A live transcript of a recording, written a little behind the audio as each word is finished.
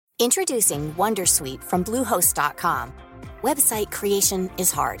Introducing Wondersuite from Bluehost.com. Website creation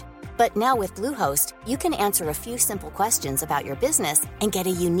is hard, but now with Bluehost, you can answer a few simple questions about your business and get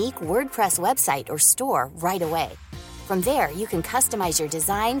a unique WordPress website or store right away. From there, you can customize your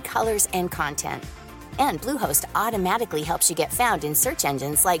design, colors, and content. And Bluehost automatically helps you get found in search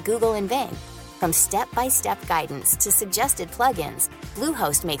engines like Google and Bing. From step-by-step guidance to suggested plugins,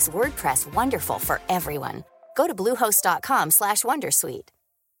 Bluehost makes WordPress wonderful for everyone. Go to bluehost.com/wondersuite.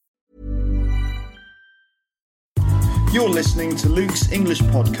 You're listening to Luke's English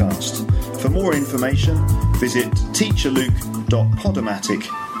Podcast. For more information, visit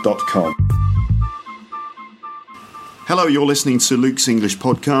teacherluke.podomatic.com. Hello, you're listening to Luke's English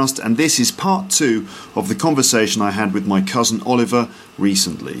Podcast, and this is part 2 of the conversation I had with my cousin Oliver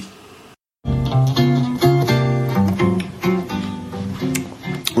recently.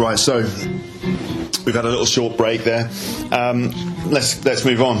 Right, so we've had a little short break there. Let's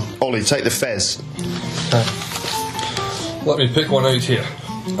move on. Ollie, take the fez. Okay. Let me pick one out here.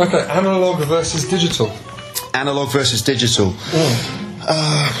 Okay, analog versus digital. Analog versus digital.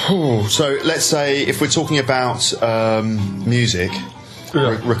 So let's say if we're talking about music,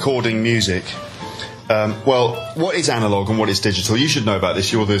 recording music. Well, what is analog and what is digital? You should know about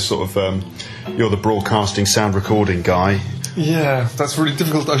this. You're the sort of you're the broadcasting sound recording guy. Yeah, that's really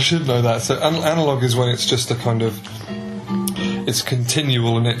difficult. I should know that. So analog is when it's just a kind of, it's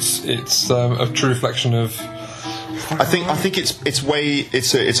continual and it's a true reflection of. I think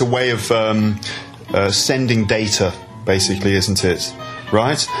it's a way of sending data, basically, isn't it?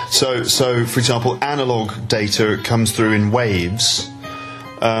 Right. So for example, analog data comes through in waves,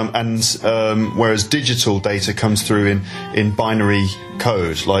 whereas digital data comes through in binary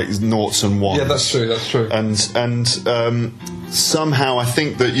code, like noughts and ones. Yeah, that's true. And somehow I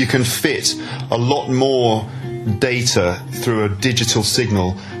think that you can fit a lot more data through a digital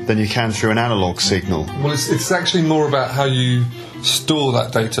signal than you can through an analog signal. Well, it's actually more about how you store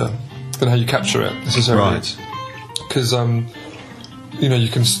that data than how you capture it necessarily. Right. Because you can an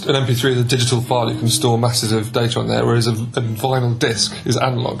MP3 is a digital file. You can store masses of data on there, whereas a vinyl disc is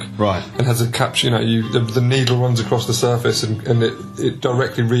analog. Right. And has a capture. The needle runs across the surface, and it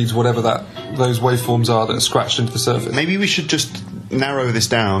directly reads whatever those waveforms are that are scratched into the surface. Maybe we should just narrow this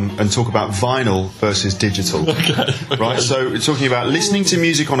down and talk about vinyl versus digital. Okay. Right. So we're talking about listening to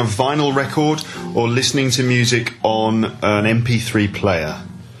music on a vinyl record or listening to music on an MP3 player.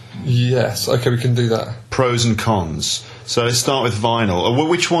 Yes. Okay, we can do that. Pros and cons. So let's start with vinyl.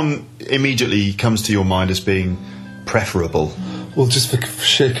 Which one immediately comes to your mind as being preferable? Well, just for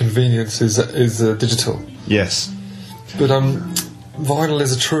sheer convenience is digital. Yes. But vinyl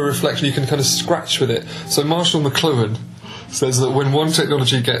is a true reflection. You can kind of scratch with it. So Marshall McLuhan says that when one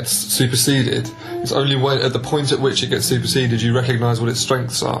technology gets superseded, it's only at the point at which it gets superseded you recognise what its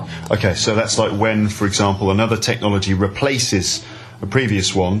strengths are. Okay, so that's like when, for example, another technology replaces a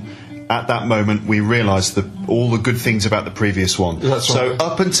previous one. At that moment, we realise all the good things about the previous one. That's right. So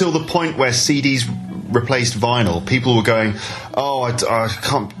up until the point where CDs replaced vinyl, people were going, "Oh, I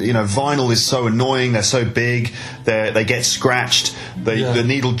can't." Vinyl is so annoying. They're so big. They get scratched. The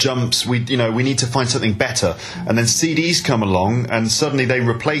needle jumps. We need to find something better. And then CDs come along, and suddenly they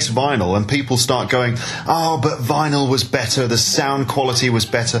replace vinyl, and people start going, "Oh, but vinyl was better. The sound quality was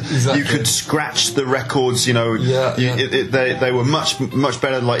better. Exactly. You could scratch the records. They were much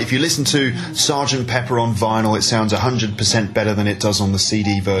better. Like if you listen to Sgt. Pepper on vinyl, it sounds 100% better than it does on the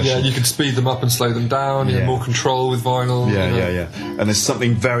CD version. Yeah, you could speed them up and slow them down. You have more control with vinyl. Yeah. And there's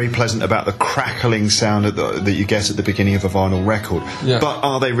something very pleasant about the crackling sound that you get at the beginning of a vinyl record. Yeah. But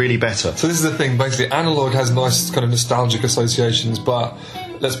are they really better? So this is the thing. Basically, analog has nice kind of nostalgic associations, but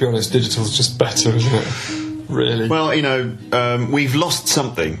let's be honest, digital's just better, isn't it? Really. Well, we've lost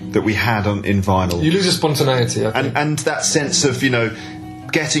something that we had in vinyl. You lose your spontaneity, I think. And that sense of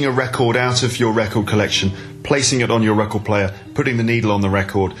getting a record out of your record collection, placing it on your record player, putting the needle on the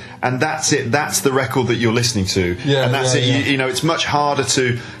record, and that's it. That's the record that you're listening to. Yeah, and that's it. Yeah. It's much harder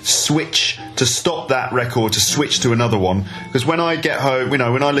to stop that record, to switch to another one. Because when I get home,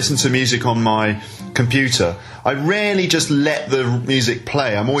 when I listen to music on my computer, I rarely just let the music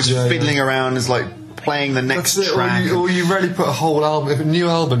play. I'm always fiddling around. It's like playing the next track. Or you rarely put a whole album. If a new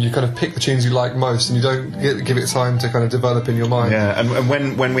album, you kind of pick the tunes you like most, and you don't give it time to kind of develop in your mind. Yeah, and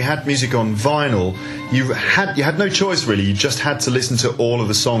when we had music on vinyl, you had no choice really. You just had to listen to all of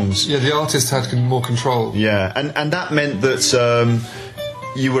the songs. Yeah, the artist had more control. Yeah, and that meant that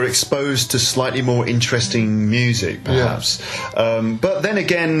you were exposed to slightly more interesting music, perhaps. Yeah. But then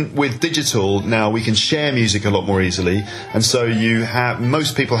again, with digital now, we can share music a lot more easily, and so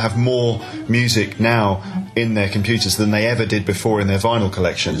most people have more music now in their computers than they ever did before in their vinyl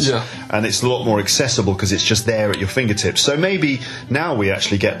collections. Yeah. And it's a lot more accessible because it's just there at your fingertips. So maybe now we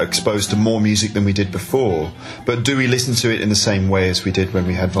actually get exposed to more music than we did before. But do we listen to it in the same way as we did when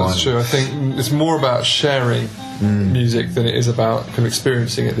we had vinyl? That's true. I think it's more about sharing music than it is about kind of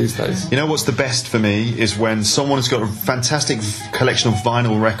experiencing it these days. You know what's the best for me is when someone has got a fantastic collection of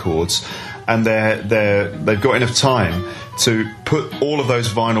vinyl records and they've got enough time to put all of those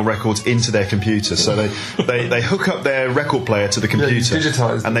vinyl records into their computer. So they hook up their record player to the computer,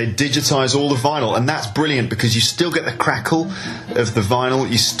 and they digitise all the vinyl, and that's brilliant because you still get the crackle of the vinyl,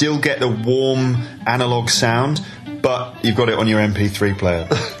 you still get the warm analogue sound, but you've got it on your MP3 player.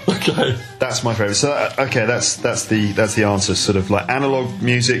 Okay, that's my favourite. So that's the answer. Sort of like analogue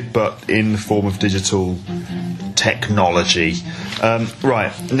music, but in the form of digital technology.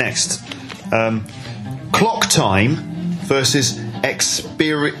 Right, next, clock time versus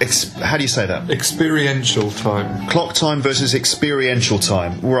how do you say that? Experiential time. Clock time versus experiential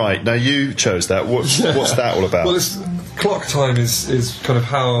time. Right, now you chose that. What's that all about? Well, clock time is kind of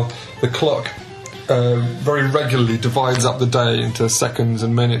how the clock very regularly divides up the day into seconds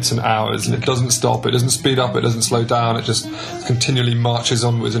and minutes and hours, and it doesn't stop, it doesn't speed up, it doesn't slow down, it just continually marches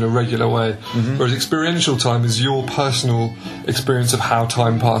onwards in a regular way. Whereas experiential time is your personal experience of how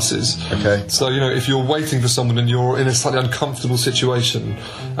time passes. Okay. So, if you're waiting for someone and you're in a slightly uncomfortable situation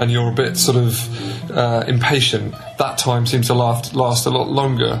and you're a bit sort of impatient, that time seems to last a lot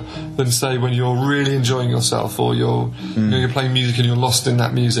longer than, say, when you're really enjoying yourself, or you're playing music and you're lost in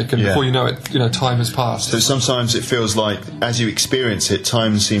that music, and before you know it, time has passed. So sometimes it feels like as you experience it,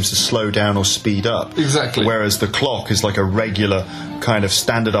 time seems to slow down or speed up. Exactly. Whereas the clock is like a regular kind of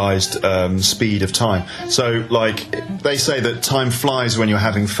standardized speed of time. So, like, they say that time flies when you're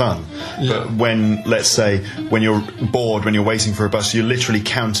having fun. Yeah. But when, let's say, when you're bored, when you're waiting for a bus, you're literally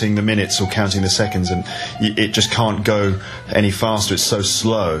counting the minutes or counting the seconds, and it just can't go any faster. It's so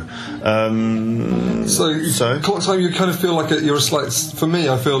slow. So clock time, you kind of feel like you're a slight. For me,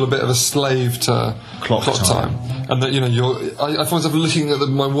 I feel a bit of a slave to clock time. And that I find myself looking at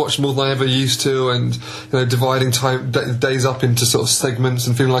my watch more than I ever used to, and dividing time days up into sort of segments,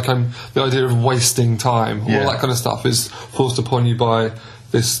 and feeling like the idea of wasting time, all that kind of stuff is forced upon you by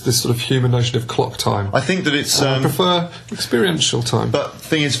this sort of human notion of clock time. I think that it's. I prefer experiential time. But the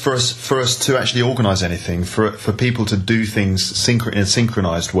thing is, for us to actually organise anything, for people to do things in a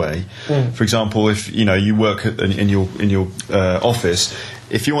synchronised way. For example, if you work in your office,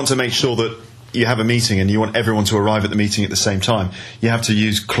 if you want to make sure that you have a meeting and you want everyone to arrive at the meeting at the same time, you have to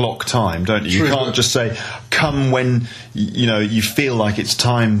use clock time, don't you? True. You can't just say, come when you feel like it's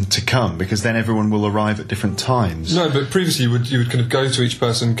time to come, because then everyone will arrive at different times. No, but previously you would kind of go to each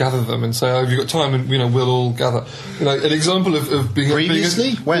person, gather them, and say, "Oh, have you got time?" And we'll all gather. An example of being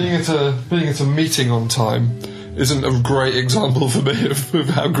at a meeting on time isn't a great example for me of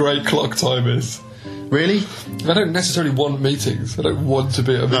how great clock time is. Really? I don't necessarily want meetings. I don't want to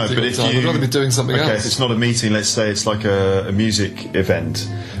be at a meeting all the time. I'd rather be doing something else. Okay, if it's not a meeting, let's say it's like a music event,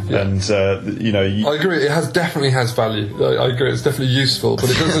 and I agree. It definitely has value. I agree. It's definitely useful, but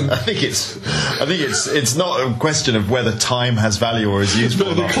it doesn't. I think it's not a question of whether time has value or is useful.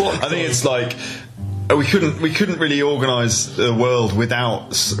 I think it's like. We couldn't really organise the world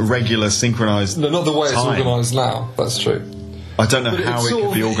without regular synchronised. No, not the way time. It's organised now. That's true. I don't know how it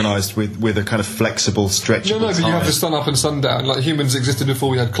could be organised with a kind of flexible, stretchable No, but time. you have to sun up and sundown. Like humans existed before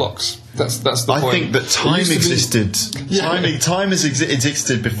we had clocks. That's the point. I think that time existed. Time has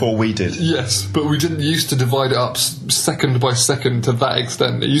existed before we did. Yes, but we didn't used to divide it up second by second to that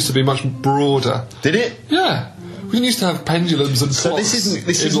extent. It used to be much broader. Did it? Yeah. We used to have pendulums and clocks. So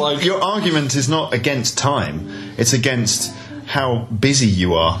this isn't like your argument is not against time. It's against how busy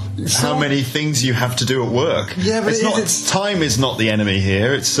you are, how many things you have to do at work. Yeah, but time is not the enemy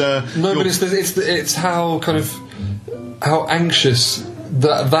here. It's but it's how kind of how anxious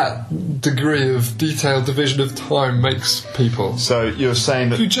that degree of detailed division of time makes people. So you're saying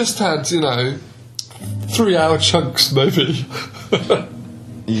that if you just had 3-hour chunks, maybe.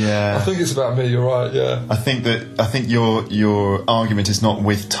 Yeah, I think it's about me. You're right. Yeah, I think your argument is not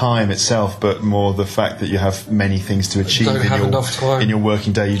with time itself, but more the fact that you have many things to achieve in your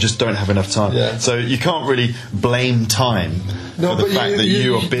working day. You just don't have enough time. Yeah. So you can't really blame time for the fact that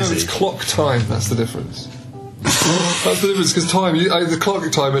you are busy. No, it's clock time. That's the difference. That's the difference, because time, the clock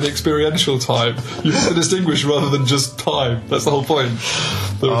time and experiential time, you have to distinguish rather than just time. That's the whole point.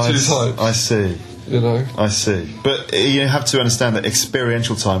 There are two types. I see. I see. But you have to understand that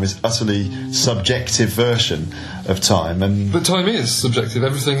experiential time is utterly subjective version of time. But time is subjective.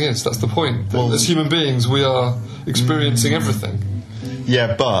 Everything is. That's the point. As human beings, we are experiencing everything.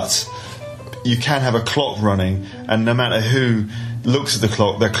 Yeah, but you can have a clock running, and no matter who looks at the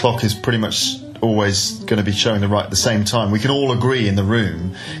clock, their clock is pretty much always going to be showing the same time. We can all agree in the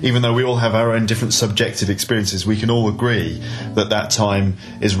room, even though we all have our own different subjective experiences, we can all agree that time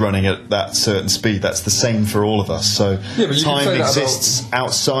is running at that certain speed. That's the same for all of us. So time exists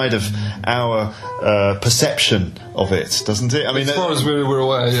outside of our perception of it, doesn't it? I mean, as far as we're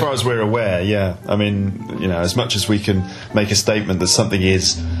aware. As far as we're aware, yeah. I mean, as much as we can make a statement that something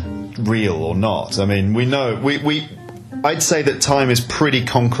is real or not, I mean, we know. I'd say that time is pretty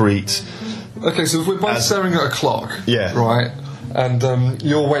concrete. Okay, so if we're both staring at a clock, yeah, right, and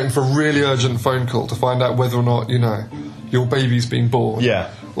you're waiting for a really urgent phone call to find out whether or not, your baby's been born,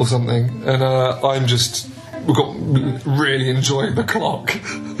 yeah, or something, and we've got really enjoying the clock,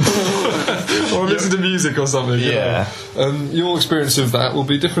 or listen to music or something. Yeah. Your experience of that will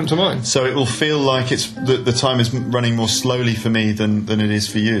be different to mine. So it will feel like the time is running more slowly for me than it is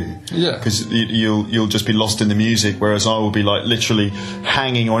for you. Yeah. Because you'll just be lost in the music, whereas I will be like literally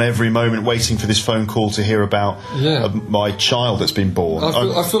hanging on every moment, waiting for this phone call to hear about my child that's been born.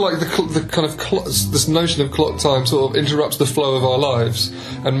 I feel like the kind of this notion of clock time sort of interrupts the flow of our lives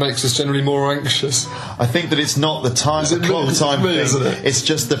and makes us generally more anxious. I think that it's not the time, the clock time thing. Isn't it? It's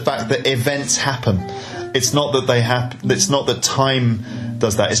just the fact that events happen. It's not that they happen. It's not that time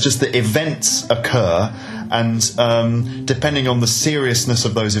does that. It's just that events occur, and depending on the seriousness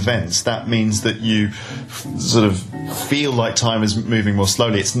of those events, that means that you sort of feel like time is moving more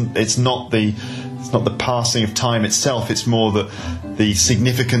slowly. It's not the passing of time itself. It's more the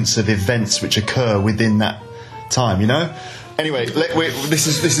significance of events which occur within that time. Anyway, this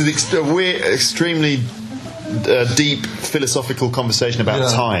is a weird, extremely deep philosophical conversation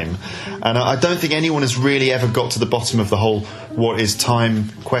about time, and I don't think anyone has really ever got to the bottom of the whole what is time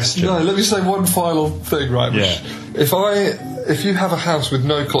question. No, let me say one final thing, right? Yeah. If you have a house with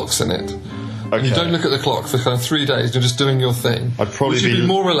no clocks in it, and you don't look at the clock for kind of 3 days, you're just doing your thing, I'd probably would you be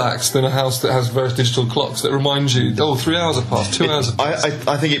more relaxed than a house that has various digital clocks that remind you, 3 hours have passed, 2 hours have passed?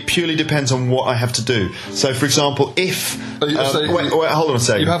 I think it purely depends on what I have to do. So, for example, if wait, hold on a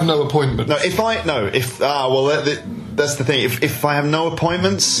second. You have no appointment. No, that's the thing. If I have no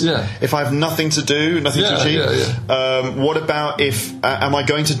appointments, if I have nothing to do, nothing to achieve, what about if am I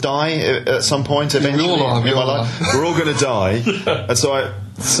going to die at some point eventually in my life? We're all going to die, and so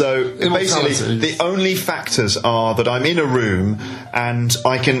basically, the only factors are that I'm in a room and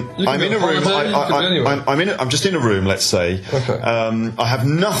I'm just in a room. Let's say. Okay. I have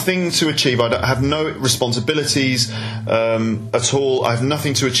nothing to achieve. I have no responsibilities at all. I have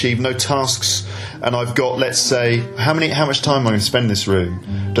nothing to achieve. No tasks, and I've got, let's say, how much time am I going to spend in this room?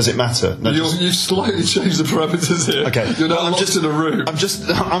 Does it matter? No, you've slightly changed the parameters here. Okay. You're now locked in a room. I'm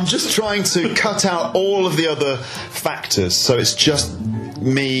just trying to cut out all of the other factors, so it's just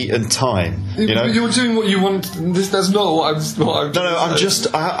me and time. You're doing what you want. That's not what I'm. No.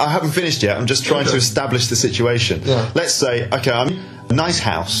 I haven't finished yet. I'm just trying to establish the situation. Yeah. Let's say, okay, I'm in a nice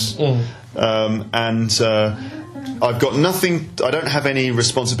house, and I've got nothing. I don't have any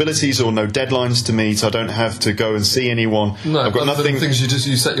responsibilities or no deadlines to meet. I don't have to go and see anyone. No, I've got nothing. Things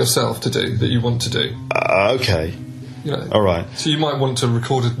you set yourself to do that you want to do. Okay. All right. So you might want to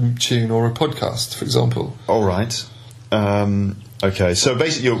record a tune or a podcast, for example. All right. Okay, so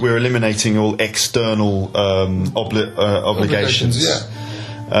basically we're eliminating all external obligations.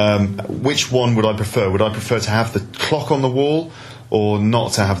 Yeah. Which one would I prefer? Would I prefer to have the clock on the wall or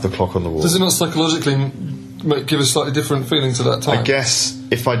not to have the clock on the wall? Does it not psychologically give a slightly different feeling to that time? I guess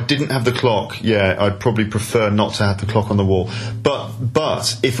if I didn't have the clock, I'd probably prefer not to have the clock on the wall.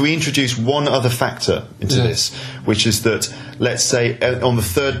 But if we introduce one other factor into this, which is that, let's say, on the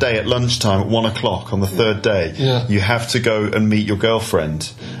third day at lunchtime at 1 o'clock on the third day, you have to go and meet your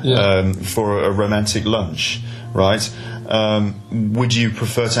girlfriend for a romantic lunch, right? Would you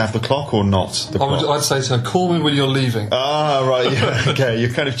prefer to have the clock or not the clock? I'd say to her, call me when you're leaving. Ah, right, okay,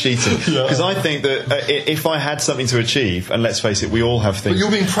 you're kind of cheating. Because I think that if I had something to achieve, and let's face it, we all have things... But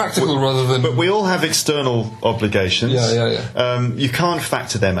you're being practical rather than... But we all have external obligations. You can't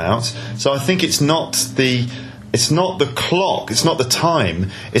factor them out. So I think it's not the clock, it's not the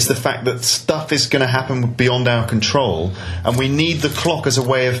time, it's the fact that stuff is going to happen beyond our control, and we need the clock as a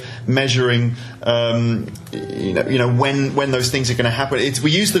way of measuring when those things are going to happen.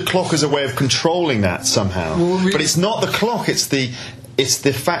 We use the clock as a way of controlling that somehow. But it's not the clock, it's the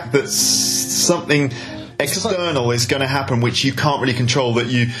fact that something external is going to happen, which you can't really control. That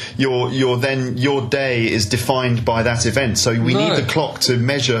your day is defined by that event. So we need the clock to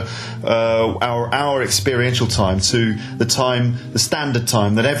measure our experiential time to the standard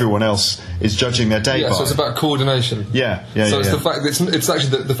time that everyone else is judging their day by. So it's about coordination. So it's the fact that it's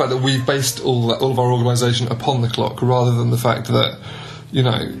actually the fact that we've based all of our organisation upon the clock, rather than the fact that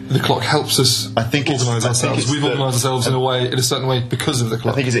the clock helps us organise ourselves. We've organised ourselves in a certain way because of the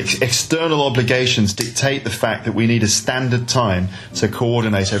clock. I think it's external obligations dictate the fact that we need a standard time to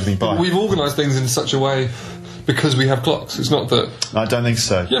coordinate everything by. We've organised things in such a way because we have clocks. It's not that... I don't think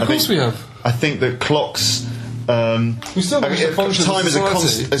so. Yeah, of course we have. I think that clocks... we still function time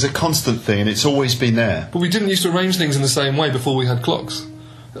is a constant thing, and it's always been there. But we didn't used to arrange things in the same way before we had clocks.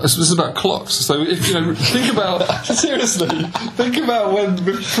 This is about clocks. So if think about seriously, think about when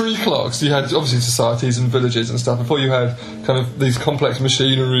with pre-clocks you had obviously societies and villages and stuff. Before you had kind of these complex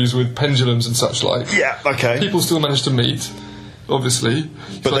machineries with pendulums and such like. Yeah. Okay. People still managed to meet. Obviously,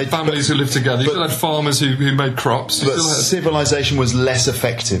 but families who lived together. You still had farmers who made crops. But civilization was less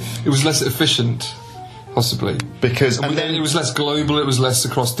effective. It was less efficient. Possibly because then it was less global. It was less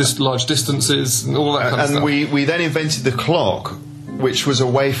across large distances and all that kind of stuff. And we then invented the clock, which was a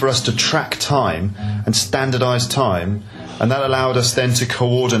way for us to track time and standardise time, and that allowed us then to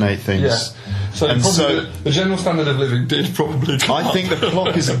coordinate things. Yeah. So the general standard of living did probably come I think the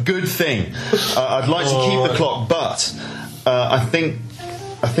clock is a good thing. I'd like to keep the clock, but I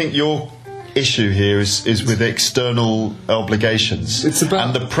think your issue here is with external obligations. It's about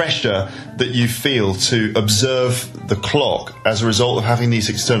and the pressure that you feel to observe the clock as a result of having these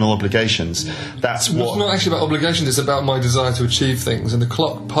external obligations. It's not actually about obligations. It's about my desire to achieve things, and the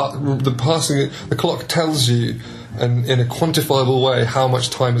clock tells you, and in a quantifiable way, how much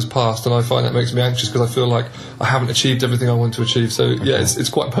time has passed, and I find that makes me anxious because I feel like I haven't achieved everything I want to achieve. So yeah, it's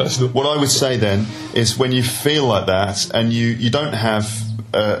quite personal. What I would say then is when you feel like that and you don't have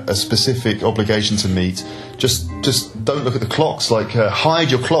a specific obligation to meet, just don't look at the clocks. Hide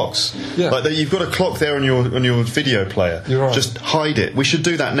your clocks. Yeah. You've got a clock there on your video player. You're right. Just hide it. We should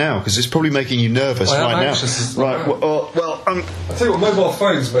do that now because it's probably making you nervous right now. Right. I tell you what, mobile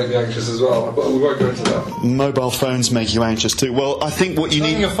phones make me anxious as well, but we won't go into that. Mobile phones make you anxious too. Well, I think what you need.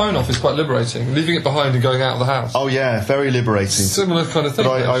 Turning your phone off is quite liberating. Leaving it behind and going out of the house. Oh yeah, very liberating. Similar kind of thing.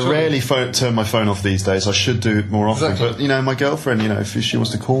 But I rarely turn my phone off these days. I should do it more often. Exactly. But my girlfriend, if she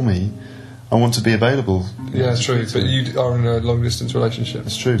wants to call me, I want to be available. Yeah, it's true. But you are in a long distance relationship.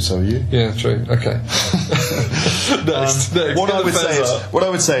 It's true. So are you? Yeah, true. Okay. Next. What I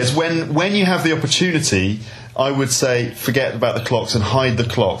would say is when you have the opportunity, I would say forget about the clocks and hide the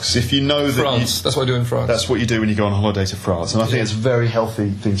clocks. If you know that France. That's what I do in France. That's what you do when you go on holiday to France, and I think it's a very healthy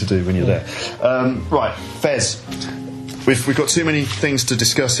thing to do when you're there. Right, Fez. We've got too many things to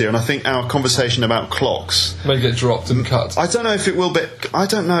discuss here, and I think our conversation about clocks may get dropped and cut. I don't know if it will, but I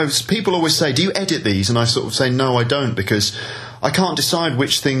don't know. People always say, do you edit these? And I sort of say, no, I don't, because I can't decide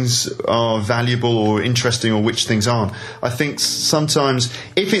which things are valuable or interesting or which things aren't. I think sometimes,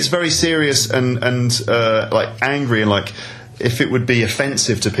 if it's very serious and angry, and if it would be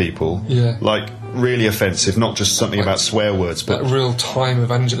offensive to people, really offensive, not just something about swear words, but real time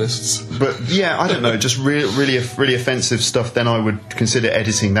evangelists. But I don't know, just really offensive stuff. Then I would consider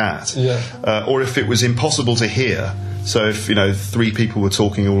editing that. Or if it was impossible to hear. So if 3 people were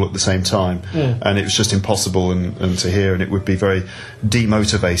talking all at the same time, and it was just impossible and to hear, and it would be very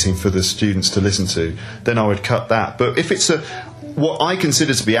demotivating for the students to listen to, then I would cut that. But if it's what I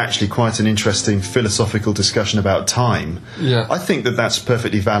consider to be actually quite an interesting philosophical discussion about time, I think that's a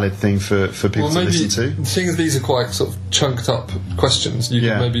perfectly valid thing for people to listen to. Seeing as these are quite sort of chunked up questions, you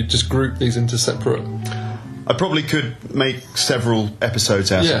can maybe just group these into separate. I probably could make several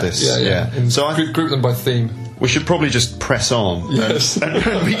episodes out of this. So I group them by theme. We should probably just press on. Yes.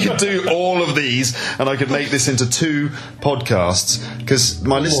 And we could do all of these, and I could make this into 2 podcasts, because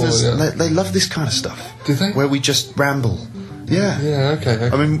my listeners, they love this kind of stuff. Do they? Where we just ramble. Yeah. Yeah. Okay.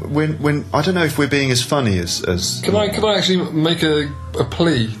 I mean, when I don't know if we're being as funny as. Can I actually make a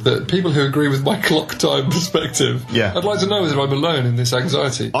plea that people who agree with my clock time perspective? Yeah. I'd like to know whether I'm alone in this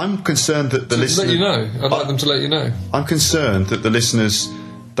anxiety. I'm concerned that the listeners. Let you know. I'd like them to let you know. I'm concerned that the listeners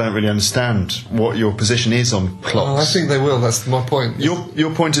don't really understand what your position is on clocks. I think they will. That's my point.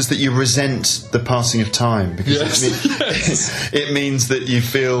 Your point is that you resent the passing of time because it means that you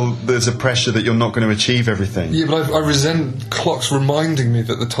feel there's a pressure that you're not going to achieve everything. Yeah, but I resent clocks reminding me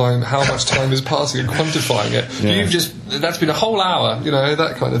that how much time is passing and quantifying it. Yeah. That's been a whole hour,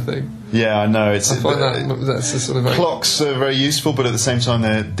 that kind of thing. Yeah, I know. I find that's a sort of clocks are very useful, but at the same time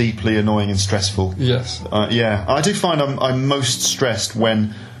they're deeply annoying and stressful. Yes. I do find I'm most stressed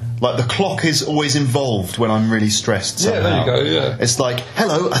when Like, the clock is always involved when I'm really stressed somehow. Yeah, there you go, yeah. It's like,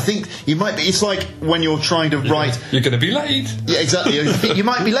 hello, I think you might be... It's like when you're trying to write... You're going to be late. Yeah, exactly. You think you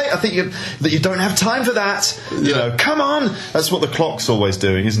might be late. I think that you don't have time for that. You know, come on. That's what the clock's always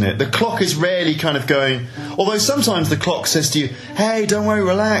doing, isn't it? The clock is rarely kind of going... Although sometimes the clock says to you, hey, don't worry,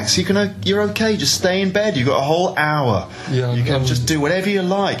 relax. You're okay. Just stay in bed. You've got a whole hour. Yeah, you can just do whatever you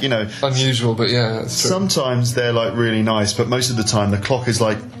like, you know. Unusual, but yeah, that's true. Sometimes they're, like, really nice, but most of the time the clock is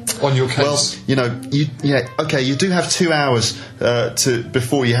like... On your case. Well, you know, you do have 2 hours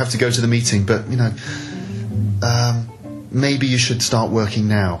before you have to go to the meeting, but, you know... maybe you should start working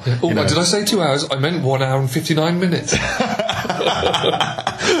now. Yeah. Oh, did I say 2 hours? I meant 1 hour and 59 minutes.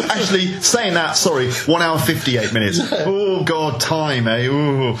 Actually, saying that, sorry, 1 hour 58 minutes. Oh, God, time, eh?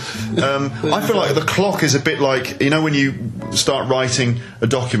 Ooh. I feel like the clock is a bit like, you know, when you start writing a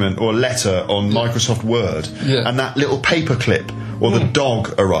document or a letter on Microsoft Word, and that little paper clip or the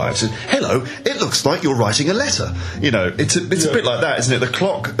dog arrives. Hello, it looks like you're writing a letter. You know, it's a bit like that, isn't it? The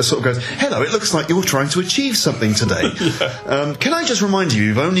clock sort of goes, hello, it looks like you're trying to achieve something today. Can I just remind you,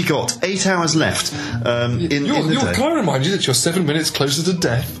 you've only got 8 hours left in the day. Can I remind you that you're 7 minutes closer to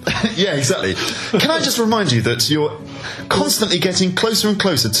death? Yeah, exactly. Can I just remind you that you're constantly getting closer and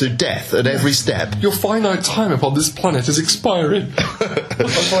closer to death at every step? Your finite time upon this planet is expiring. I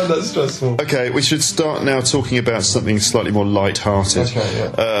find that stressful. Okay, we should start now talking about something slightly more light-hearted.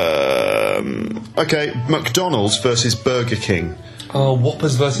 Okay, McDonald's versus Burger King. Oh,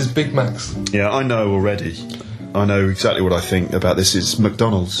 Whoppers versus Big Macs. Yeah, I know already. I know exactly what I think about this. It's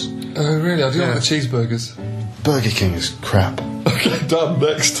McDonald's. Oh, really? I do like the cheeseburgers. Burger King is crap. Okay, done.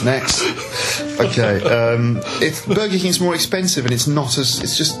 Next. Okay, Burger King's more expensive, and it's not as...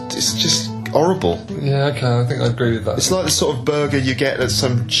 It's just horrible. Yeah, okay, I think I agree with that. It's like the sort of burger you get at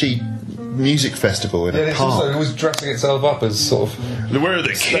some cheap music festival in a it's park. also always dressing itself up as sort of... We're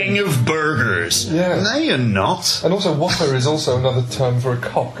the king of burgers. Yeah. No, you're not. And also, Whopper is also another term for a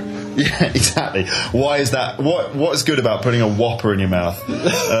cock. Yeah, exactly. Why is that? What is good about putting a Whopper in your mouth?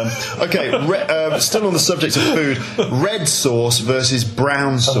 Okay, still on the subject of food, red sauce versus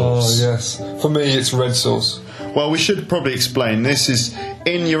brown sauce. Oh, yes. For me, it's red sauce. Well, we should probably explain. This is,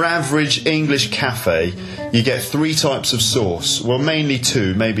 in your average English cafe, you get 3 types of sauce. Well, mainly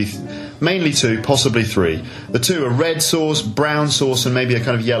 2, mainly 2, possibly 3. The 2 are red sauce, brown sauce, and maybe a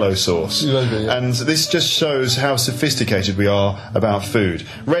kind of yellow sauce. Maybe, yeah. And this just shows how sophisticated we are about food.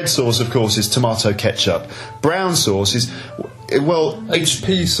 Red sauce, of course, is tomato ketchup. Brown sauce is... Well,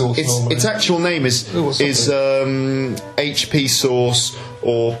 HP sauce. Its actual name is HP sauce,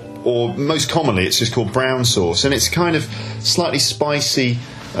 or most commonly it's just called brown sauce, and it's kind of slightly spicy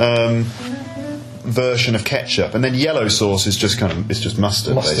version of ketchup. And then yellow sauce is just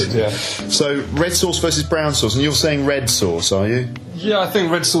mustard basically. Yeah. So red sauce versus brown sauce, and you're saying red sauce, are you? Yeah, I think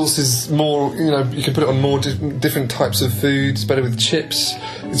red sauce is more, you can put it on more different types of foods, better with chips.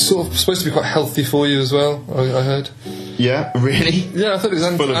 It's sort of supposed to be quite healthy for you as well, I heard. Yeah, really? Yeah, I thought it was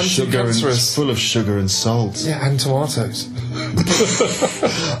anti-cancerous. Full of sugar and salt. Yeah, and tomatoes.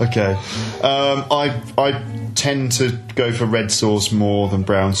 Okay. I tend to go for red sauce more than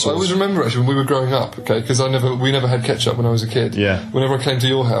brown sauce. I always remember, actually, when we were growing up, because we never had ketchup when I was a kid. Yeah. Whenever I came to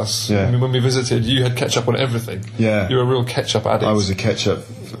your house, when we visited, you had ketchup on everything. Yeah. You were a real ketchup addict. I was a ketchup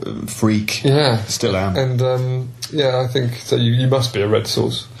freak. Yeah. Still am. And, I think, so you must be a red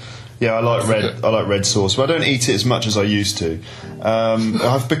sauce. Yeah, I like red sauce, but I don't eat it as much as I used to.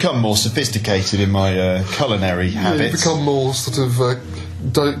 I've become more sophisticated in my culinary habits. You've become more sort of a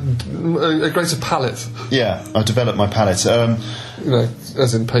greater palate. Yeah, I developed my palate.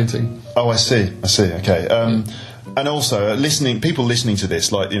 As in painting. Oh, I see. Okay. And also, people listening to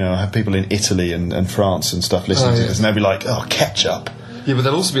this, I have people in Italy and France and stuff listening to this, and they'll be like, "Oh, ketchup." Yeah, but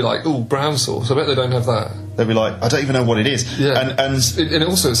they'll also be like, "Oh, brown sauce." I bet they don't have that. They'll be like, "I don't even know what it is." Yeah. And it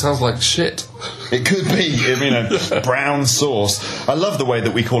also sounds like shit. It could be, brown sauce. I love the way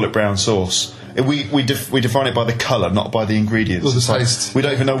that we call it brown sauce. We define it by the colour, not by the ingredients. Or the taste. We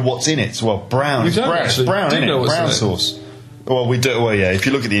don't even know what's in it. Well, brown. We don't actually. Brown, do you know what's brown in sauce. Well, we do. Well, yeah. If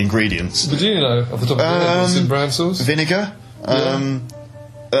you look at the ingredients. But do you know off the top of your head what's in brown sauce? Vinegar.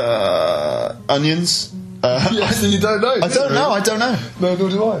 Onions. Yes, you don't know. I don't know. No, nor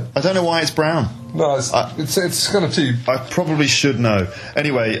do I. I don't know why it's brown. No, it's kind of too... I probably should know.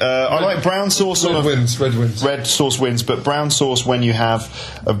 Anyway, I like brown sauce. Red wins. Red sauce wins, but brown sauce when you have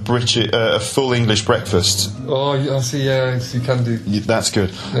a full English breakfast. Oh, I see, yes, you can do. That's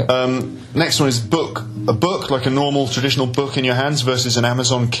good. Yeah. Next one is book. A book, like a normal, traditional book in your hands versus an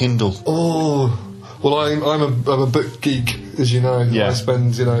Amazon Kindle. Oh, well, I'm a book geek. as you know. Yeah. I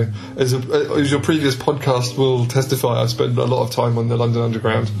spend, as your previous podcast will testify, I spend a lot of time on the London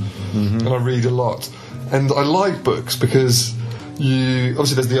Underground, and I read a lot. And I like books because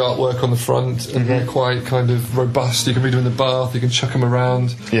obviously there's the artwork on the front, and they're quite kind of robust. You can read them in the bath, you can chuck them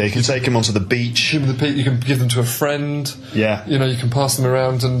around. Yeah, you can take them onto the beach. You can give them to a friend. Yeah. You can pass them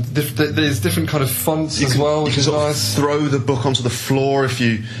around, and there's different kind of fonts as well, which is nice. Throw the book onto the floor if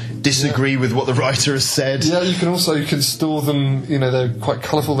you disagree with what the writer has said. Yeah, you can store them. They're quite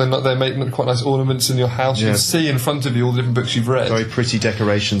colourful. They make quite nice ornaments in your house. You can see in front of you all the different books you've read. Very pretty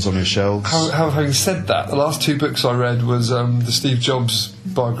decorations on your shelves. Having said that, the last 2 books I read was the Steve Jobs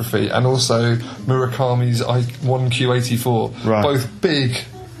biography and also Murakami's 1Q84. Right. Both big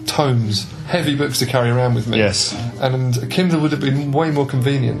tomes, heavy books to carry around with me. Yes. And a Kindle would have been way more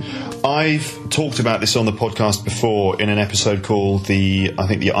convenient. I've talked about this on the podcast before in an episode called the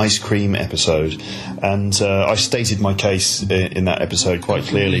ice cream episode, and I stated my case in that episode quite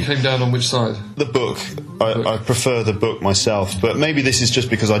clearly. You came down on which side? The book. I prefer the book myself, but maybe this is just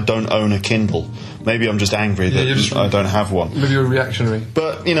because I don't own a Kindle. Maybe I'm just angry that I don't have one. Maybe you're a reactionary.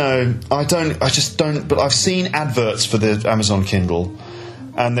 But, I just don't. But I've seen adverts for the Amazon Kindle.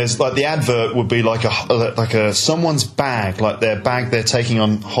 And there's the advert would be like a someone's bag, like their bag they're taking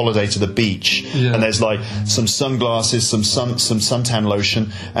on holiday to the beach, and there's some sunglasses, some suntan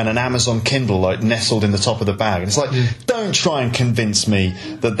lotion, and an Amazon Kindle nestled in the top of the bag. And it's don't try and convince me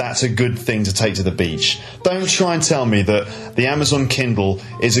that that's a good thing to take to the beach. Don't try and tell me that the Amazon Kindle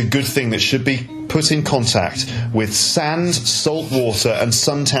is a good thing that should be put in contact with sand, salt water, and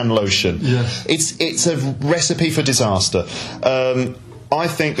suntan lotion. Yes. It's a recipe for disaster. I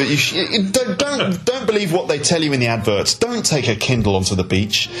think that you don't believe what they tell you in the adverts. Don't take a Kindle onto the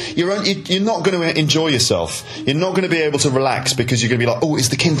beach. You're not going to enjoy yourself. You're not going to be able to relax because you're going to be like, oh, is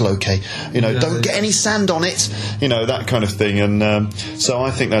the Kindle okay? Don't get any sand on it. That kind of thing. And so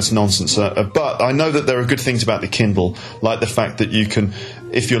I think that's nonsense. But I know that there are good things about the Kindle, like the fact that you can,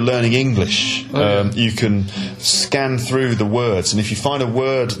 if you're learning English, you can scan through the words, and if you find a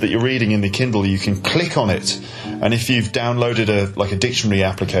word that you're reading in the Kindle, you can click on it. And if you've downloaded a dictionary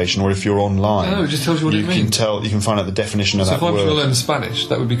application, or if you're online, it just tells you what it means. You can find out the definition of that word. So if I'm trying to learn Spanish,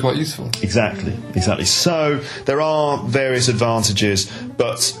 that would be quite useful. Exactly. So there are various advantages,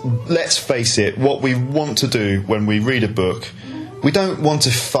 but let's face it, what we want to do when we read a book, we don't want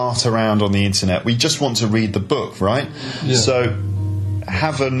to fart around on the internet. We just want to read the book, right? Yeah. So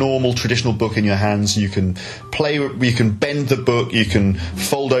have a normal traditional book in your hands. You can bend the book, you can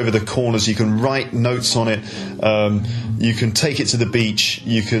fold over the corners, you can write notes on it, you can take it to the beach,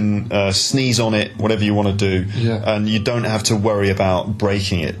 you can sneeze on it, whatever you want to do, and you don't have to worry about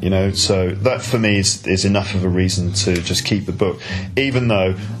breaking it, so that for me is enough of a reason to just keep the book, even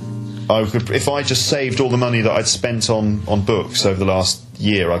though if I just saved all the money that I'd spent on books over the last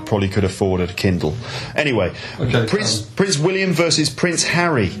year, I probably could afford a Kindle. Anyway, Prince William versus Prince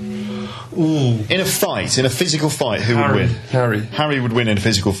Harry. Ooh. In a physical fight, who would win? Harry would win in a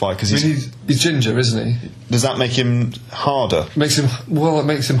physical fight because he's ginger, isn't he? Does that make him harder? It makes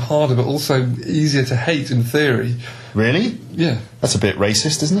him harder, but also easier to hate in theory. Really? Yeah. That's a bit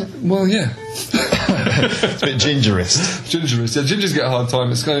racist, isn't it? Well, yeah. It's a bit gingerist. Yeah, gingers get a hard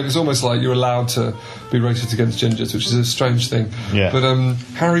time. It's almost like you're allowed to be racist against gingers, which is a strange thing. Yeah. But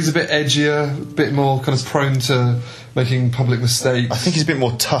Harry's a bit edgier, a bit more kind of prone to making public mistakes. I think he's a bit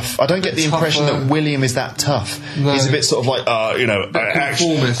more tough. I don't get the impression that William is that tough. No. He's a bit sort of like,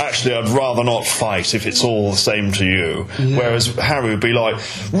 actually, I'd rather not fight if it's all the same to you. Yeah. Whereas Harry would be like,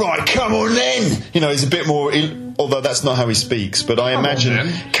 right, come on then. He's a bit more... although that's not how he speaks, but I imagine,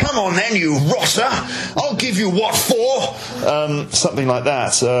 come on then, you rotter, I'll give you what for, something like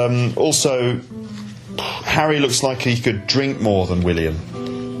that. Also, Harry looks like he could drink more than William.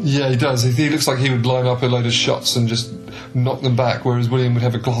 Yeah, he does. He looks like he would line up a load of shots and just knock them back, whereas William would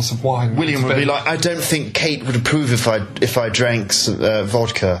have a glass of wine. William would be like, I don't think Kate would approve if I drank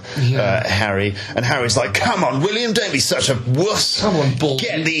vodka, Harry. And Harry's like, come on, William, don't be such a wuss. Come on, bull.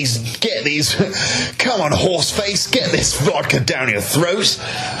 Get these, come on, horseface, get this vodka down your throat.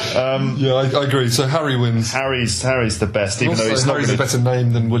 I agree. So Harry wins. Harry's the best, even though he's Harry's a better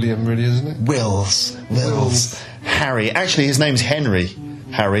name than William, really, isn't it? Wills. Harry. Actually, his name's Henry.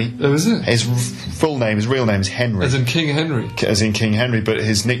 Harry. Oh, is it? His real name is Henry. As in King Henry? As in King Henry, but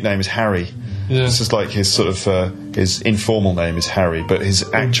his nickname is Harry. Yeah. It's just like his sort of, his informal name is Harry, but his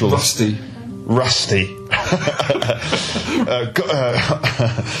actual... Rusty.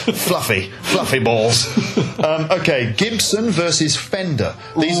 Fluffy balls. Okay, Gibson versus Fender.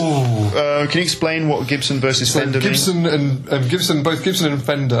 Can you explain what Gibson versus Fender means? Both Gibson and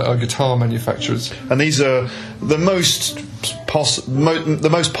Fender are guitar manufacturers. And these are the most the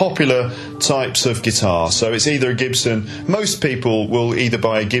most popular types of guitar. So it's either a Gibson. Most people will either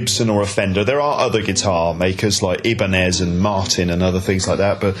buy a Gibson or a Fender. There are other guitar makers like Ibanez and Martin and other things like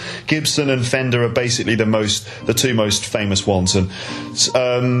that, but Gibson and Fender are basically the two most famous ones.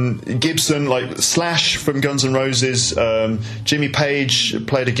 And Gibson, like Slash from Guns N' Roses, Jimmy Page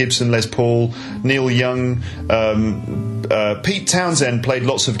played a Gibson Les Paul, Neil Young, Pete Townsend played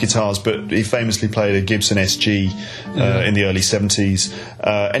lots of guitars, but he famously played a Gibson SG in the early 70s.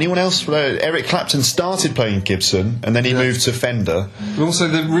 Anyone else? Eric Clapton started playing Gibson, and then he moved to Fender. But also,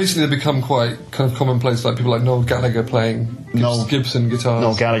 recently they've become quite kind of commonplace, like people like Noel Gallagher playing Gibson guitars.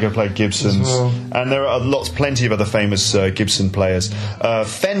 Noel Gallagher played Gibsons. Well. And there are plenty of other famous Gibson players.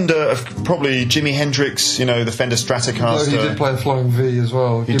 Fender, probably Jimi Hendrix, the Fender Stratocaster. No, he did play a Flying V as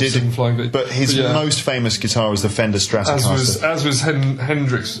well. He Gibson did, Flying V. But his most famous guitar was the Fender Stratocaster. As was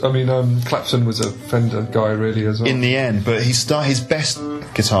Hendrix. I mean, Clapton was a Fender guy, really, as well. In the end, but his best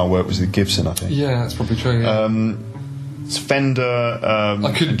guitar work was the Gibson, I think. Yeah, that's probably true. Yeah. It's Fender.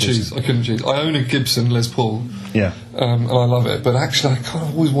 I couldn't choose. I own a Gibson Les Paul. Yeah. And I love it, but actually I kind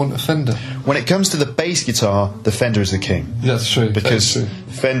of always want a Fender. When it comes to the bass guitar, the Fender is the king. Yeah, that's true. Because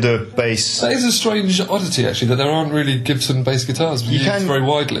Fender bass... That is a strange oddity, actually, that there aren't really Gibson bass guitars used very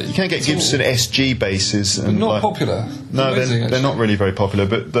widely. You can get Gibson SG basses. But not popular. No, they're not really very popular,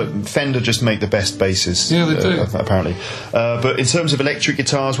 but Fender just make the best basses. Yeah, they do. Apparently. But in terms of electric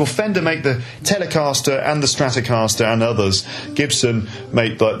guitars, well, Fender make the Telecaster and the Stratocaster and others. Gibson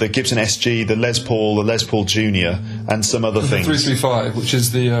make the Gibson SG, the Les Paul Junior, and some other things. The 335, which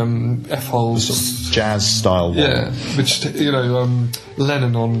is the F-holes, sort of jazz style one. Yeah, which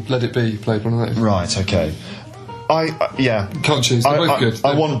Lennon on Let It Be played one of those. Right. Okay. Can't choose. They're both good.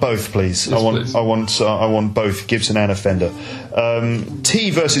 I want both, please. Yes, I want both Gibson and a Fender. Tea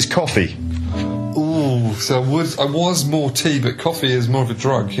versus coffee. Ooh, so I was more tea, but coffee is more of a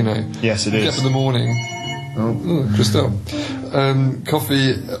drug, Yes, it is. Get up in the morning. Oh, Christelle.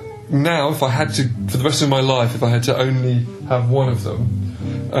 Coffee. Now, if I had to, for the rest of my life, if I had to only have one of them,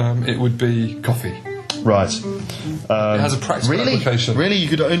 it would be coffee. Right. It has a practical application. Really,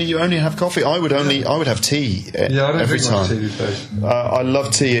 you only have coffee. I would have tea. I don't every drink time. much tea these days. I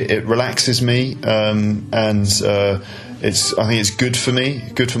love tea. It relaxes me, and I think it's good for me,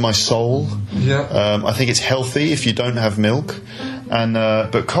 good for my soul. Yeah. I think it's healthy if you don't have milk, and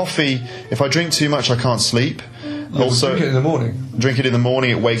but coffee, if I drink too much, I can't sleep. Also, drink it in the morning. Drink it in the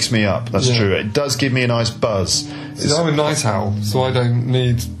morning, it wakes me up. That's true. It does give me a nice buzz. See, I'm a night owl, so I don't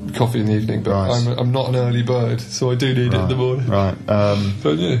need coffee in the evening, but I'm not an early bird, so I do need it in the morning. Right.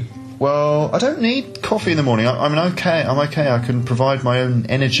 But yeah. Well, I don't need coffee in the morning. I'm okay. I can provide my own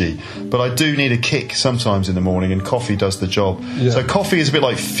energy, but I do need a kick sometimes in the morning, and coffee does the job. Yeah. So coffee is a bit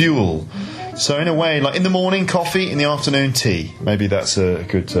like fuel. So in a way, like in the morning, coffee; in the afternoon, tea. Maybe that's a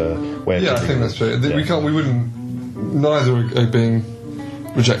good way of. Yeah, I think that's true. We wouldn't. Neither are being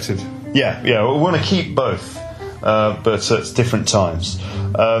rejected. Yeah, we want to keep both, but at different times.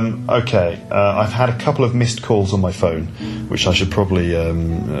 Okay, I've had a couple of missed calls on my phone, which I should probably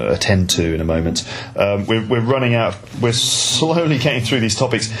attend to in a moment. We're running out. We're slowly getting through these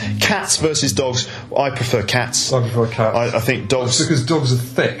topics. Cats versus dogs. I prefer cats. I prefer cats. I think dogs. That's because dogs are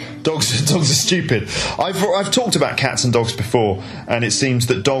thick. Dogs are stupid. I've talked about cats and dogs before, and it seems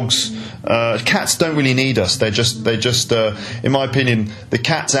that cats don't really need us. They just, in my opinion, the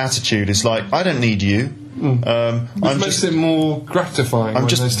cat's attitude is like, I don't need you. Which makes it more gratifying when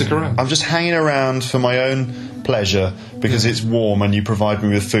they stick around. I'm just hanging around for my own pleasure because it's warm and you provide me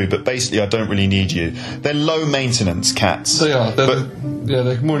with food, but basically I don't really need you. They're low maintenance cats. They are.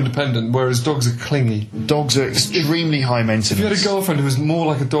 They're more independent, whereas dogs are clingy. Dogs are extremely high maintenance. If you had a girlfriend who was more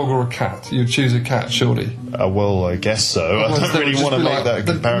like a dog or a cat, you'd choose a cat, surely. Well, I guess so. I don't really want to make that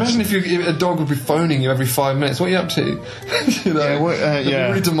comparison. Imagine if a dog would be phoning you every 5 minutes. What are you up to? They'd be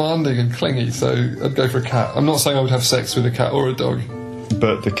really demanding and clingy, so I'd go for a cat. I'm not saying I would have sex with a cat or a dog.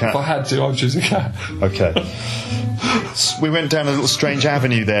 But the cat... If I had to, I'd choose a cat. Okay. We went down a little strange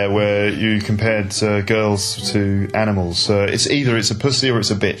avenue there where you compared girls to animals. It's a pussy or it's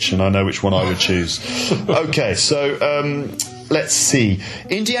a bitch, and I know which one I would choose. Okay, so let's see.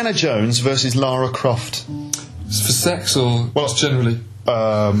 Indiana Jones versus Lara Croft. For sex or just generally?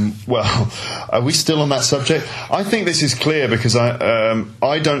 Well, are we still on that subject? I think this is clear because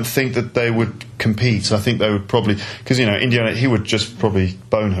I don't think that they would compete. I think they would probably, because Indiana, he would just probably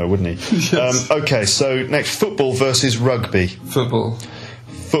bone her, wouldn't he? Yes. Okay, so next, football versus rugby. Football.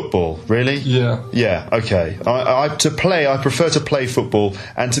 Football, really? Yeah. Yeah, okay. I prefer to play football,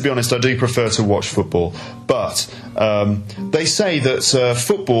 and to be honest, I do prefer to watch football. But they say that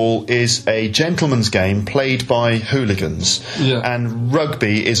football is a gentleman's game played by hooligans, and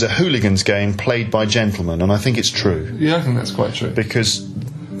rugby is a hooligan's game played by gentlemen, and I think it's true. Yeah, I think that's quite true. Because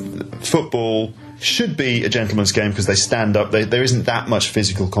football should be a gentleman's game because they stand up. There isn't that much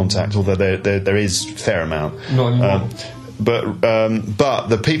physical contact, although there is a fair amount. Not anymore. But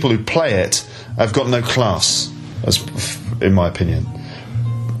the people who play it have got no class, in my opinion.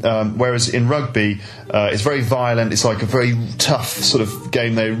 Whereas in rugby, it's very violent. It's like a very tough sort of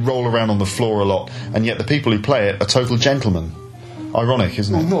game. They roll around on the floor a lot, and yet the people who play it are total gentlemen. Ironic,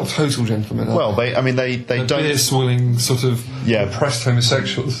 isn't it? Not total gentlemen. Well, they don't. Beer-swilling sort of oppressed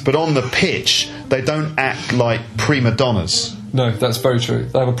homosexuals. But on the pitch, they don't act like prima donnas. No, that's very true.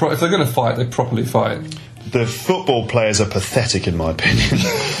 They have if they're going to fight, they properly fight. The football players are pathetic, in my opinion.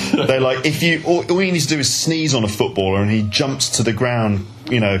 They're like, all you need to do is sneeze on a footballer and he jumps to the ground,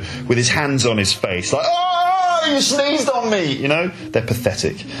 with his hands on his face, like, oh, you sneezed on me, They're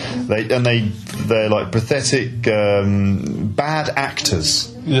pathetic. They're like pathetic, bad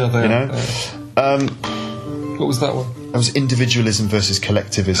actors. Yeah, they are. What was that one? That was individualism versus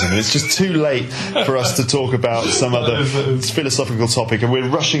collectivism. It's just too late for us to talk about some other philosophical topic, and we're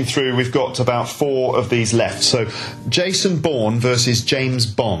rushing through. We've got about 4 of these left. So, Jason Bourne versus James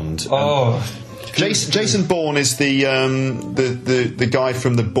Bond. Jason Bourne is the guy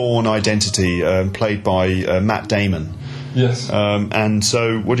from the Bourne Identity, played by Matt Damon. Yes. And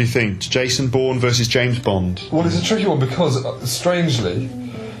so, what do you think? Jason Bourne versus James Bond? Well, it's a tricky one because, strangely,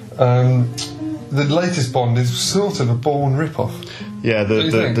 the latest Bond is sort of a Bourne rip-off. Yeah,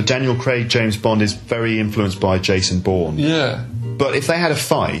 the Daniel Craig James Bond is very influenced by Jason Bourne. Yeah. But if they had a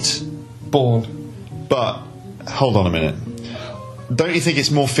fight... Bourne. But, hold on a minute. Don't you think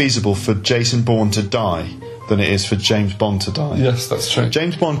it's more feasible for Jason Bourne to die than it is for James Bond to die? Yes, that's true.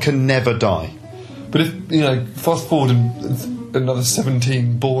 James Bond can never die. But if, fast forward another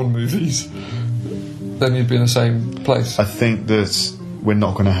 17 Bourne movies, then you'd be in the same place. I think that we're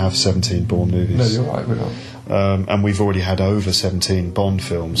not going to have 17 Bourne movies. No, you're right, we're not. And we've already had over 17 Bond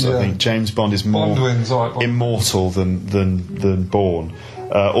films. Yeah. I think James Bond is more immortal than Bourne.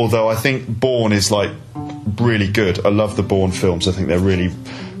 Although I think Bourne is really good. I love the Bourne films. I think they're really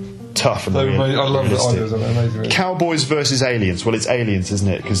tough and realistic. I love the ideas. They're amazing. Cowboys versus aliens. Well, it's aliens, isn't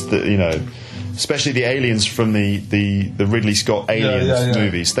it? Because especially the aliens from the Ridley Scott Aliens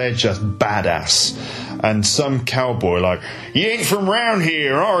movies. They're just badass. And some cowboy, you ain't from round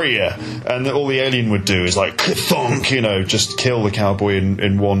here, are you? And all the alien would do is thunk, just kill the cowboy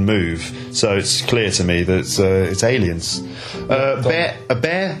in one move. So it's clear to me that it's aliens. A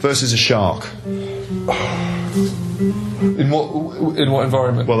bear versus a shark. In what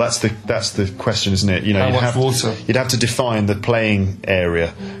environment? Well, that's the question, isn't it? How much water? You'd have to define the playing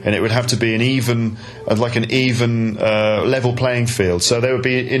area, and it would have to be an even level playing field. So there would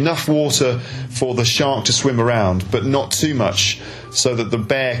be enough water for the shark to swim around, but not too much, so that the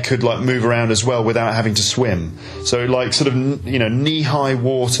bear could move around as well without having to swim. So knee-high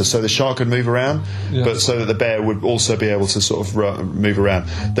water, so the shark could move around, but so that the bear would also be able to sort of move around.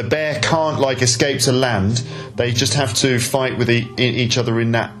 The bear can't escape to land. They just have to fight with each other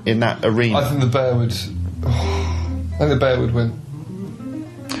in that arena. I think the bear would. Win.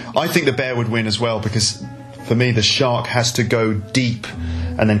 I think the bear would win as well, because for me the shark has to go deep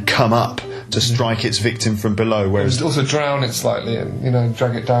and then come up to strike its victim from below, whereas also drown it slightly and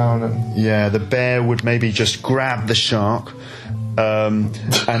drag it down. And the bear would maybe just grab the shark and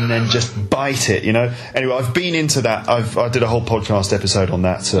then just bite it. Anyway, I've been into that. I did a whole podcast episode on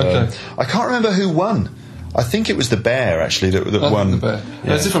that. Okay. I can't remember who won. I think it was the bear actually that won. The bear. Yeah.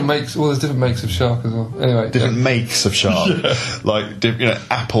 There's different makes. Well, there's different makes of shark as well. Anyway, different makes of shark,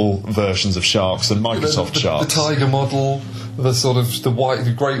 Apple versions of sharks and Microsoft sharks. The tiger model,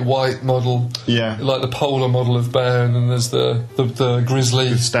 the great white model. Yeah. Like the polar model of bear, and then there's the grizzly,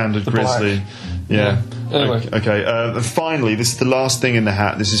 the standard grizzly. Black. Yeah. Anyway. Okay. Finally, this is the last thing in the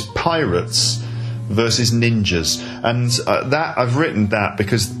hat. This is pirates versus ninjas, and that I've written that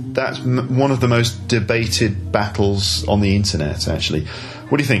because that's one of the most debated battles on the internet, actually.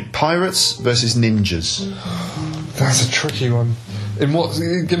 What do you think? Pirates versus ninjas? That's a tricky one. In what?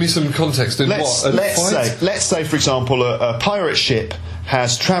 Give me some context. Let's say, for example, a pirate ship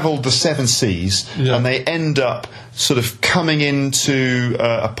has travelled the 7 seas, and they end up sort of coming into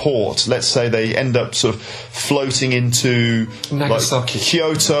a port. Let's say they end up sort of floating into Nagasaki,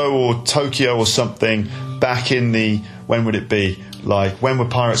 Kyoto or Tokyo or something back in the, when would it be? Like, when were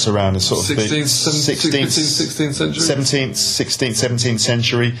pirates around? As sort of 16th century? 17th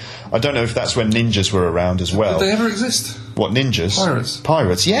century. I don't know if that's when ninjas were around as well. Did they ever exist? What, ninjas?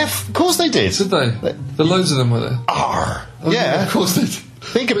 Pirates, yeah, of course they did. Did they? The loads of them were there. Arr! Oh, yeah. Of course they did.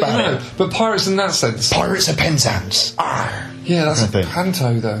 Think about it. But pirates in that sense. Pirates are Penzance. Arr! Yeah, that's a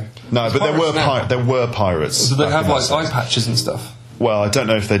panto, though. No, but there were pirates. Did they have, like, eye patches and stuff? Well, I don't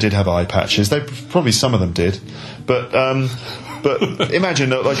know if they did have eye patches. Probably some of them did. But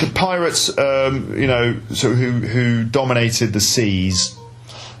imagine that, like, pirates, who dominated the seas,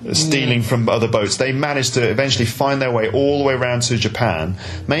 stealing from other boats. They managed to eventually find their way all the way around to Japan.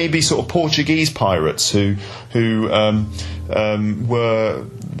 Maybe sort of Portuguese pirates who were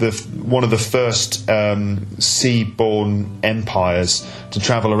one of the first seaborne empires to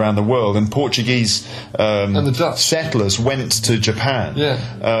travel around the world, and Portuguese and the Dutch settlers went to Japan. Yeah.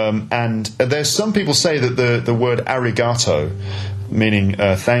 And there's some people say that the word arigato, meaning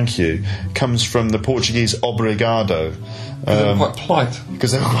thank you, comes from the Portuguese obrigado. They were quite polite.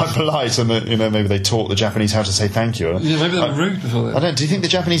 Because they were quite polite, and maybe they taught the Japanese how to say thank you. Yeah, maybe they were rude before then. Do you think the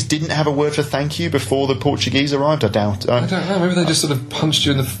Japanese didn't have a word for thank you before the Portuguese arrived? I doubt. I don't know. Maybe they just sort of punched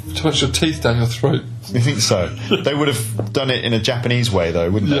your teeth down your throat. You think so? They would have done it in a Japanese way,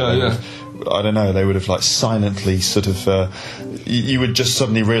 though, wouldn't they? Yeah. I don't know, they would have like silently sort of you would just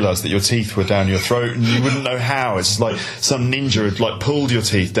suddenly realise that your teeth were down your throat and you wouldn't know how. It's like some ninja had like pulled your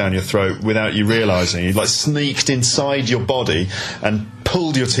teeth down your throat without you realising. He'd like sneaked inside your body and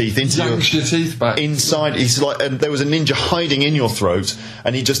pulled your teeth into your teeth back inside. He's like, and there was a ninja hiding in your throat,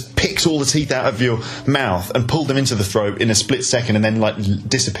 and he just picked all the teeth out of your mouth and pulled them into the throat in a split second, and then like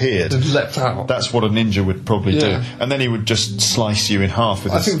disappeared. And leapt out. That's what a ninja would probably do, and then he would just slice you in half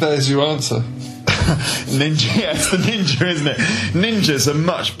with. I think there's your answer. Ninja, yeah, it's the ninja, isn't it? Ninjas are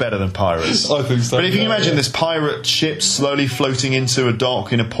much better than pirates. I think so. But if you can imagine this pirate ship slowly floating into a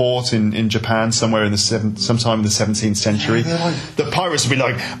dock in a port in Japan somewhere in sometime in the 17th century, the pirates would be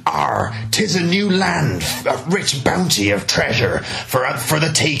like, "Arr, 'tis a new land, a rich bounty of treasure for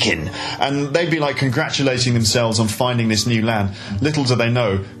the taking," and they'd be like congratulating themselves on finding this new land. Little do they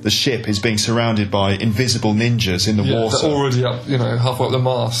know, the ship is being surrounded by invisible ninjas in the water. They're already up, halfway up the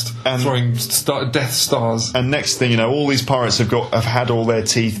mast, and throwing Death Stars. And next thing you know, all these pirates have had all their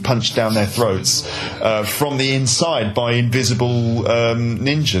teeth punched down their throats from the inside by invisible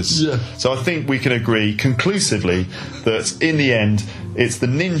ninjas. Yeah. So I think we can agree conclusively that in the end it's the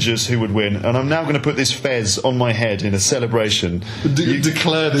ninjas who would win, and I'm now going to put this fez on my head in a celebration.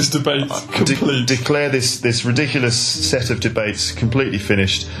 Declare this debate complete. Declare this ridiculous set of debates completely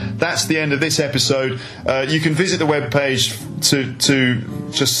finished. That's the end of this episode. You can visit the webpage to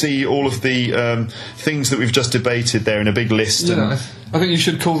just see all of the things that we've just debated there in a big list. Yeah, I think you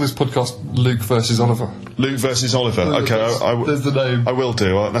should call this podcast Luke versus Oliver. Luke versus Oliver. Okay, there's the name. I will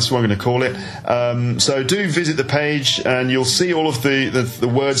do. That's what I'm going to call it. So do visit the page, and you'll see all of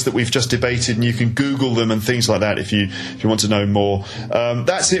the words that we've just debated, and you can Google them and things like that if you want to know more.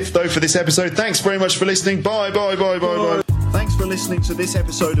 That's it though for this episode. Thanks very much for listening. Bye. Thanks for listening to this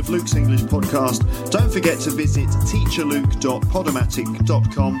episode of Luke's English Podcast. Don't forget to visit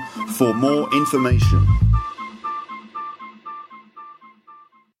teacherluke.podomatic.com for more information.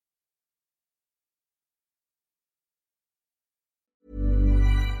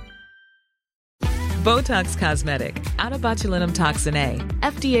 Botox Cosmetic, out of botulinum toxin A,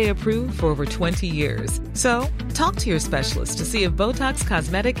 FDA approved for over 20 years. So, talk to your specialist to see if Botox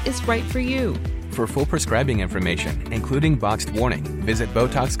Cosmetic is right for you. For full prescribing information, including boxed warning, visit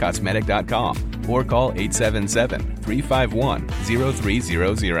BotoxCosmetic.com or call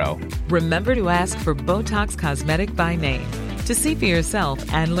 877-351-0300. Remember to ask for Botox Cosmetic by name. To see for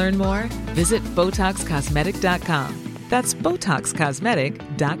yourself and learn more, visit BotoxCosmetic.com. That's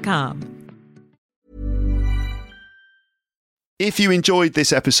BotoxCosmetic.com. If you enjoyed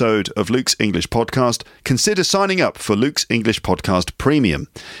this episode of Luke's English Podcast, consider signing up for Luke's English Podcast Premium.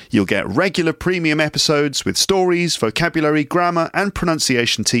 You'll get regular premium episodes with stories, vocabulary, grammar and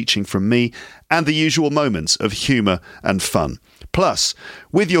pronunciation teaching from me, and the usual moments of humour and fun. Plus,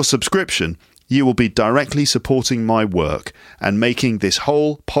 with your subscription, you will be directly supporting my work and making this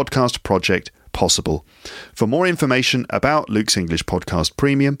whole podcast project possible. For more information about Luke's English Podcast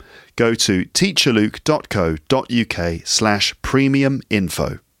Premium, go to teacherluke.co.uk/premium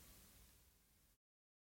info.